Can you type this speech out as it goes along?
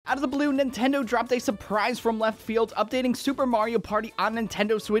Out of the blue, Nintendo dropped a surprise from left field, updating Super Mario Party on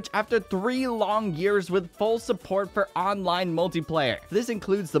Nintendo Switch after 3 long years with full support for online multiplayer. This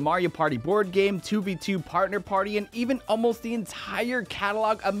includes the Mario Party board game, 2v2 partner party, and even almost the entire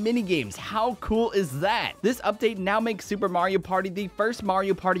catalog of minigames. How cool is that? This update now makes Super Mario Party the first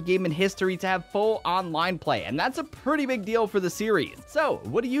Mario Party game in history to have full online play, and that's a pretty big deal for the series. So,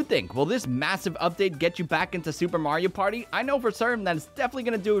 what do you think? Will this massive update get you back into Super Mario Party? I know for certain that it's definitely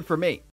going to do it for me.